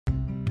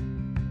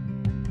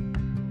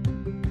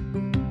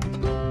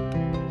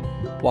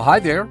Well,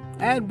 hi there,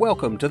 and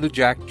welcome to the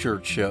Jack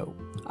Church Show.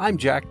 I'm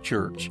Jack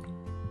Church.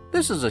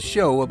 This is a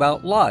show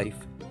about life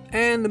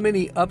and the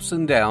many ups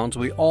and downs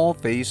we all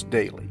face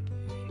daily.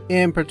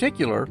 In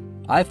particular,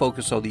 I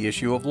focus on the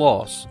issue of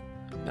loss.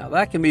 Now,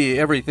 that can be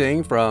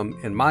everything from,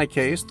 in my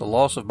case, the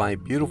loss of my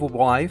beautiful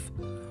wife,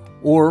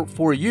 or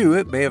for you,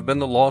 it may have been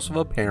the loss of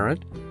a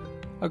parent,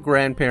 a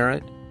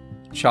grandparent,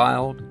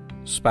 child,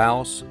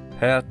 spouse,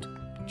 pet,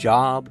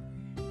 job,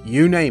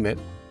 you name it.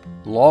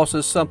 Loss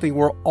is something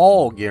we're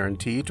all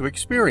guaranteed to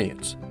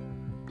experience,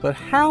 but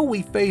how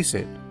we face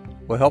it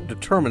will help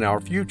determine our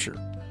future.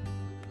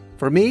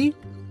 For me,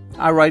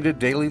 I write a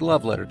daily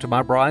love letter to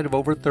my bride of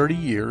over 30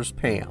 years,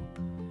 Pam,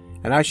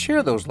 and I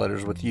share those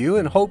letters with you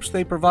in hopes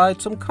they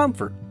provide some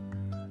comfort,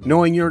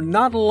 knowing you're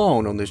not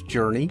alone on this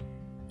journey,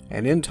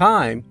 and in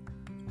time,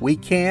 we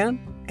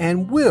can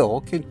and will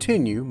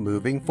continue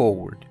moving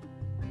forward.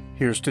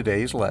 Here's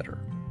today's letter.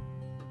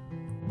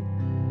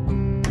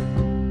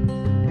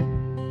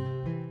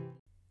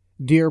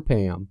 Dear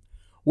Pam,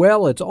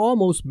 well, it's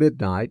almost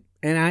midnight,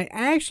 and I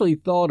actually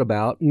thought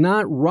about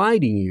not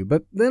writing you,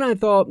 but then I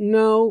thought,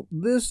 no,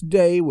 this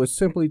day was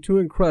simply too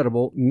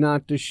incredible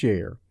not to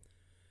share.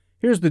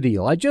 Here's the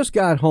deal. I just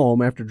got home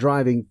after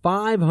driving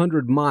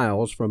 500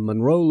 miles from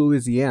Monroe,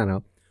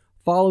 Louisiana,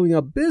 following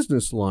a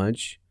business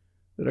lunch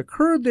that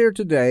occurred there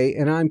today,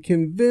 and I'm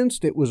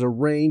convinced it was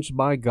arranged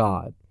by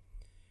God.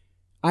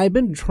 I had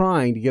been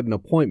trying to get an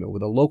appointment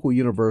with a local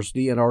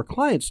university and our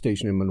client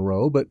station in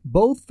Monroe, but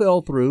both fell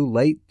through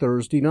late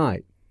Thursday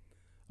night.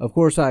 Of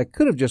course, I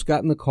could have just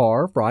gotten the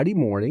car Friday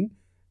morning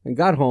and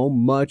got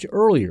home much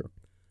earlier.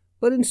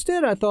 But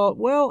instead I thought,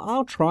 well,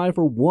 I'll try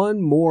for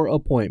one more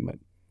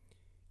appointment.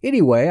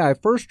 Anyway, I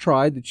first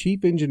tried the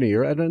chief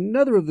engineer at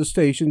another of the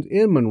stations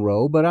in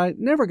Monroe, but I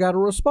never got a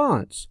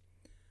response.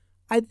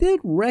 I then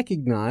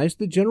recognized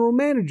the general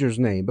manager's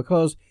name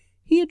because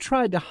he had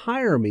tried to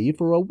hire me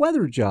for a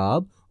weather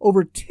job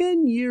over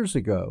 10 years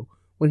ago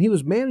when he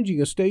was managing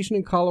a station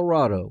in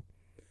Colorado.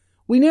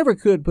 We never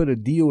could put a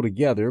deal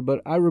together,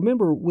 but I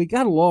remember we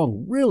got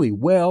along really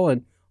well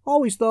and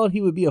always thought he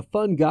would be a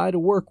fun guy to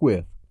work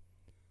with.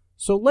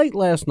 So late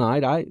last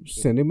night, I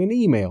sent him an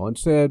email and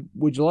said,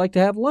 would you like to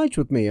have lunch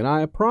with me? And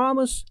I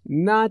promise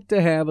not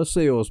to have a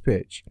sales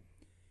pitch.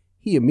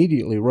 He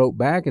immediately wrote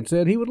back and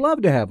said he would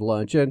love to have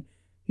lunch, and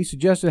he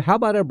suggested, how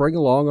about I bring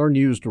along our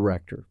news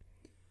director?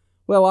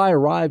 Well, I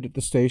arrived at the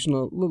station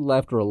a little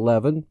after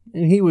 11,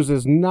 and he was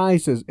as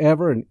nice as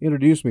ever and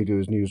introduced me to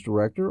his news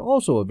director,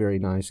 also a very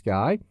nice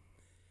guy.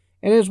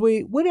 And as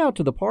we went out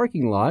to the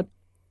parking lot,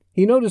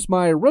 he noticed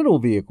my rental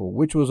vehicle,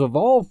 which was of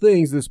all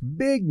things this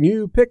big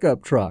new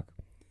pickup truck.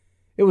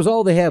 It was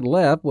all they had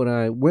left when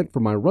I went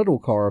for my rental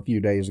car a few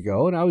days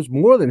ago, and I was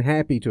more than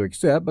happy to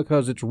accept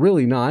because it's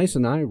really nice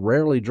and I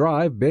rarely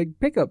drive big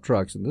pickup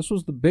trucks, and this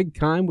was the big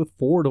kind with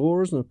 4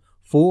 doors and a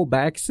full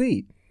back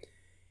seat.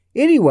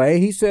 Anyway,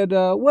 he said,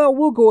 well,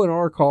 we'll go in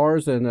our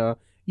cars and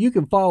you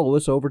can follow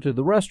us over to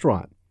the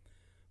restaurant.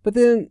 But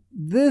then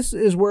this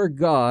is where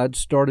God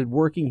started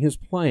working his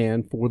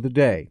plan for the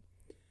day.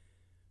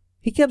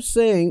 He kept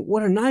saying,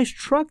 what a nice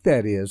truck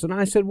that is. And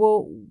I said,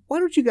 well, why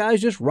don't you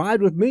guys just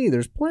ride with me?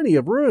 There's plenty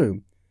of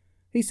room.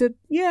 He said,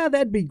 yeah,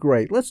 that'd be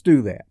great. Let's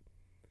do that.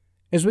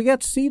 As we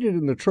got seated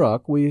in the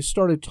truck, we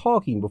started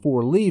talking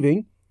before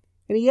leaving,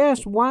 and he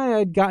asked why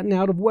I'd gotten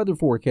out of weather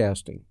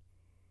forecasting.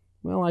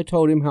 Well, I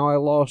told him how I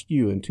lost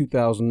you in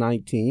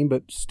 2019,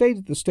 but stayed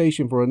at the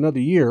station for another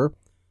year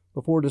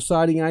before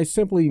deciding I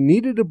simply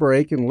needed a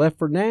break and left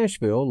for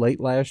Nashville late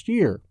last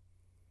year.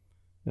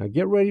 Now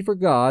get ready for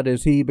God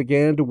as he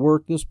began to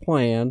work this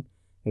plan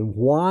and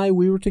why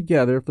we were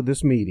together for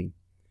this meeting.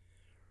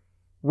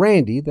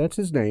 Randy, that's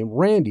his name,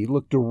 Randy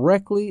looked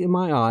directly in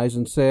my eyes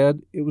and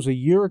said, it was a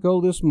year ago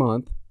this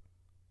month,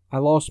 I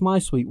lost my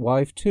sweet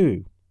wife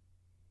too.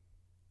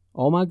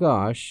 Oh my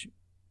gosh,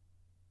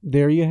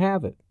 there you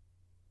have it.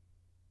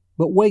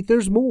 But wait,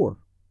 there's more.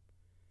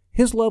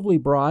 His lovely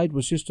bride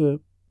was just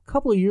a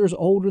couple of years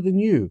older than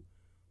you,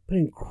 but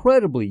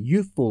incredibly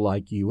youthful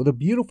like you, with a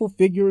beautiful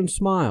figure and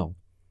smile.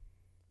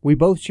 We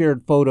both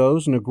shared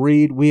photos and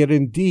agreed we had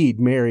indeed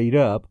married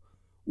up,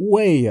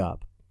 way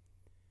up.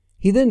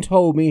 He then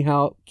told me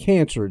how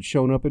cancer had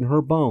shown up in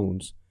her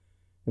bones,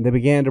 and they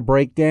began to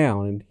break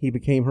down, and he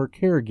became her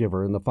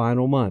caregiver in the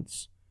final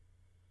months.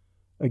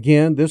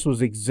 Again, this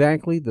was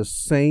exactly the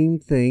same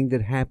thing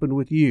that happened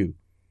with you,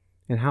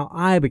 and how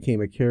I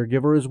became a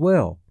caregiver as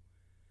well.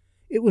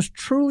 It was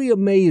truly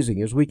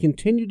amazing as we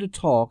continued to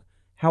talk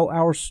how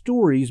our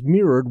stories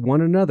mirrored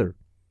one another.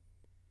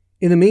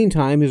 In the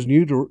meantime, his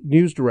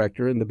news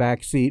director in the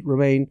back seat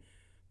remained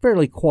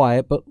fairly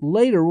quiet, but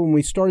later when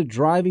we started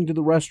driving to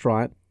the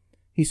restaurant,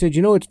 he said,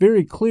 you know, it's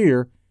very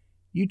clear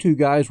you two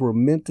guys were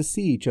meant to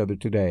see each other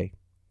today.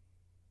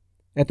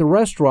 At the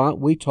restaurant,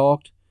 we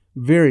talked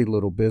very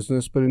little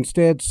business, but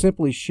instead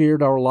simply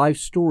shared our life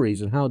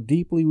stories and how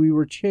deeply we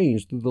were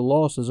changed through the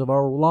losses of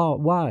our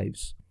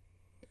wives.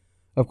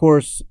 Of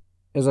course,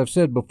 as I've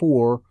said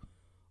before,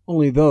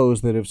 only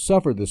those that have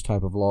suffered this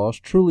type of loss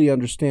truly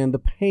understand the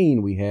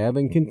pain we have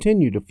and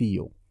continue to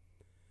feel.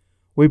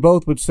 We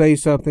both would say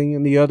something,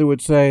 and the other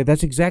would say,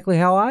 "That's exactly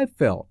how I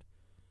felt."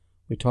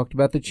 We talked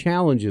about the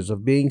challenges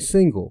of being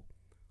single,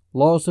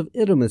 loss of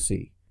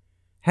intimacy,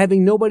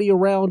 having nobody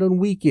around on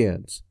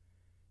weekends,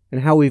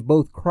 and how we've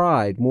both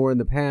cried more in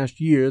the past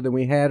year than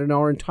we had in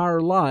our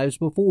entire lives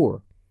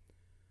before.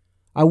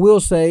 I will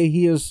say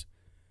he has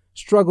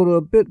struggled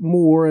a bit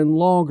more and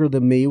longer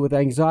than me with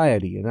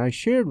anxiety, and I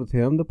shared with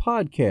him the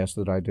podcast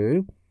that I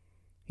do.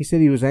 He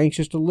said he was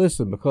anxious to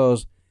listen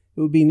because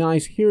it would be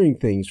nice hearing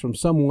things from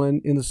someone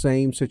in the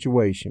same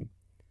situation.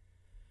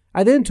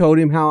 I then told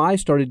him how I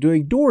started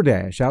doing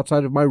DoorDash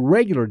outside of my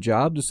regular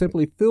job to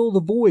simply fill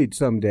the void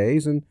some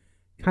days and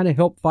kind of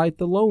help fight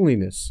the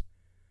loneliness.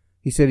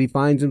 He said he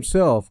finds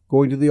himself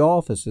going to the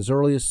office as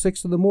early as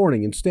 6 in the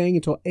morning and staying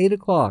until 8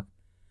 o'clock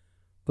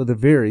for the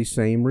very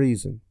same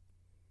reason.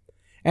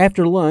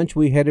 After lunch,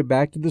 we headed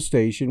back to the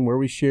station where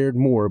we shared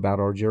more about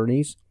our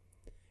journeys.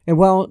 And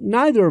while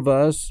neither of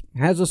us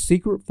has a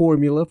secret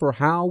formula for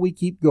how we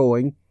keep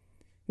going,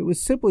 it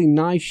was simply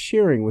nice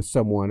sharing with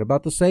someone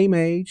about the same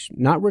age,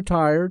 not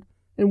retired,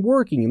 and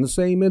working in the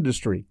same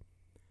industry.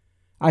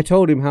 I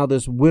told him how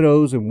this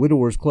Widows and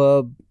Widowers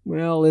Club,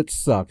 well, it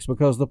sucks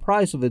because the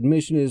price of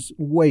admission is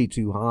way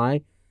too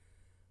high.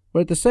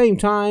 But at the same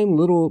time,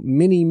 little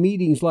mini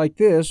meetings like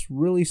this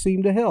really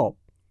seem to help.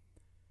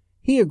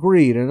 He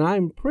agreed, and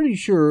I'm pretty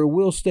sure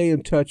we'll stay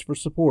in touch for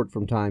support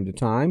from time to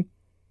time.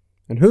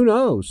 And who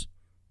knows?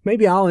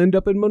 Maybe I'll end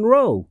up in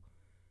Monroe.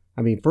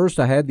 First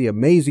I had the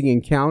amazing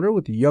encounter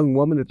with the young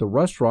woman at the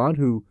restaurant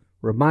who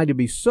reminded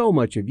me so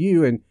much of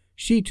you, and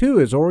she too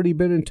has already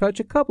been in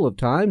touch a couple of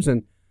times,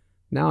 and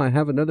now I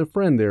have another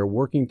friend there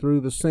working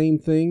through the same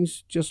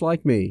things just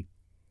like me.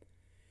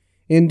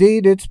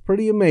 Indeed, it's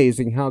pretty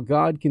amazing how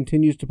God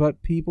continues to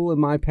put people in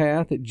my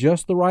path at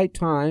just the right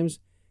times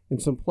in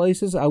some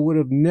places I would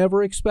have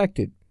never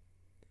expected.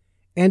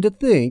 And to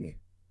think,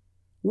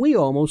 we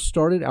almost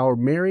started our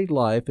married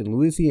life in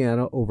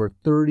Louisiana over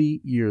 30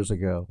 years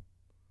ago.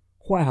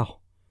 Wow,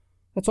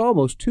 that's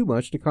almost too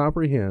much to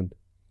comprehend.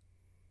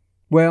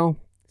 Well,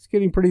 it's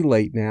getting pretty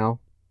late now.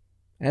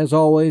 As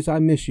always, I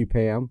miss you,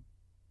 Pam.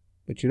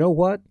 But you know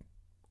what?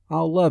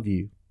 I'll love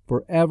you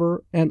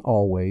forever and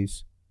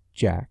always,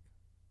 Jack.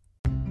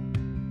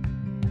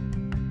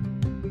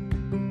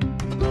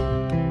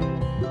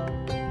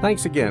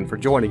 Thanks again for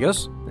joining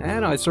us,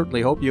 and I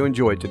certainly hope you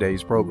enjoyed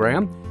today's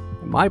program.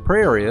 And my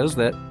prayer is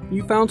that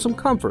you found some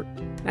comfort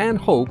and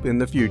hope in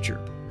the future.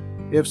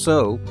 If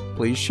so,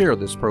 please share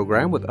this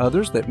program with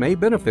others that may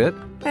benefit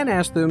and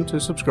ask them to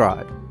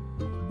subscribe.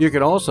 You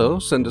can also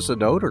send us a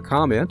note or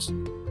comments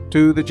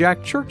to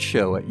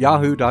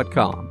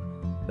thejackchurchshow@yahoo.com.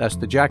 That's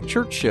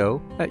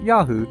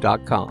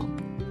thejackchurchshow@yahoo.com.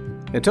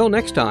 Until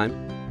next time,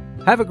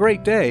 have a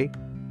great day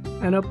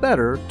and a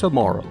better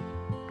tomorrow.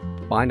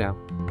 Bye now.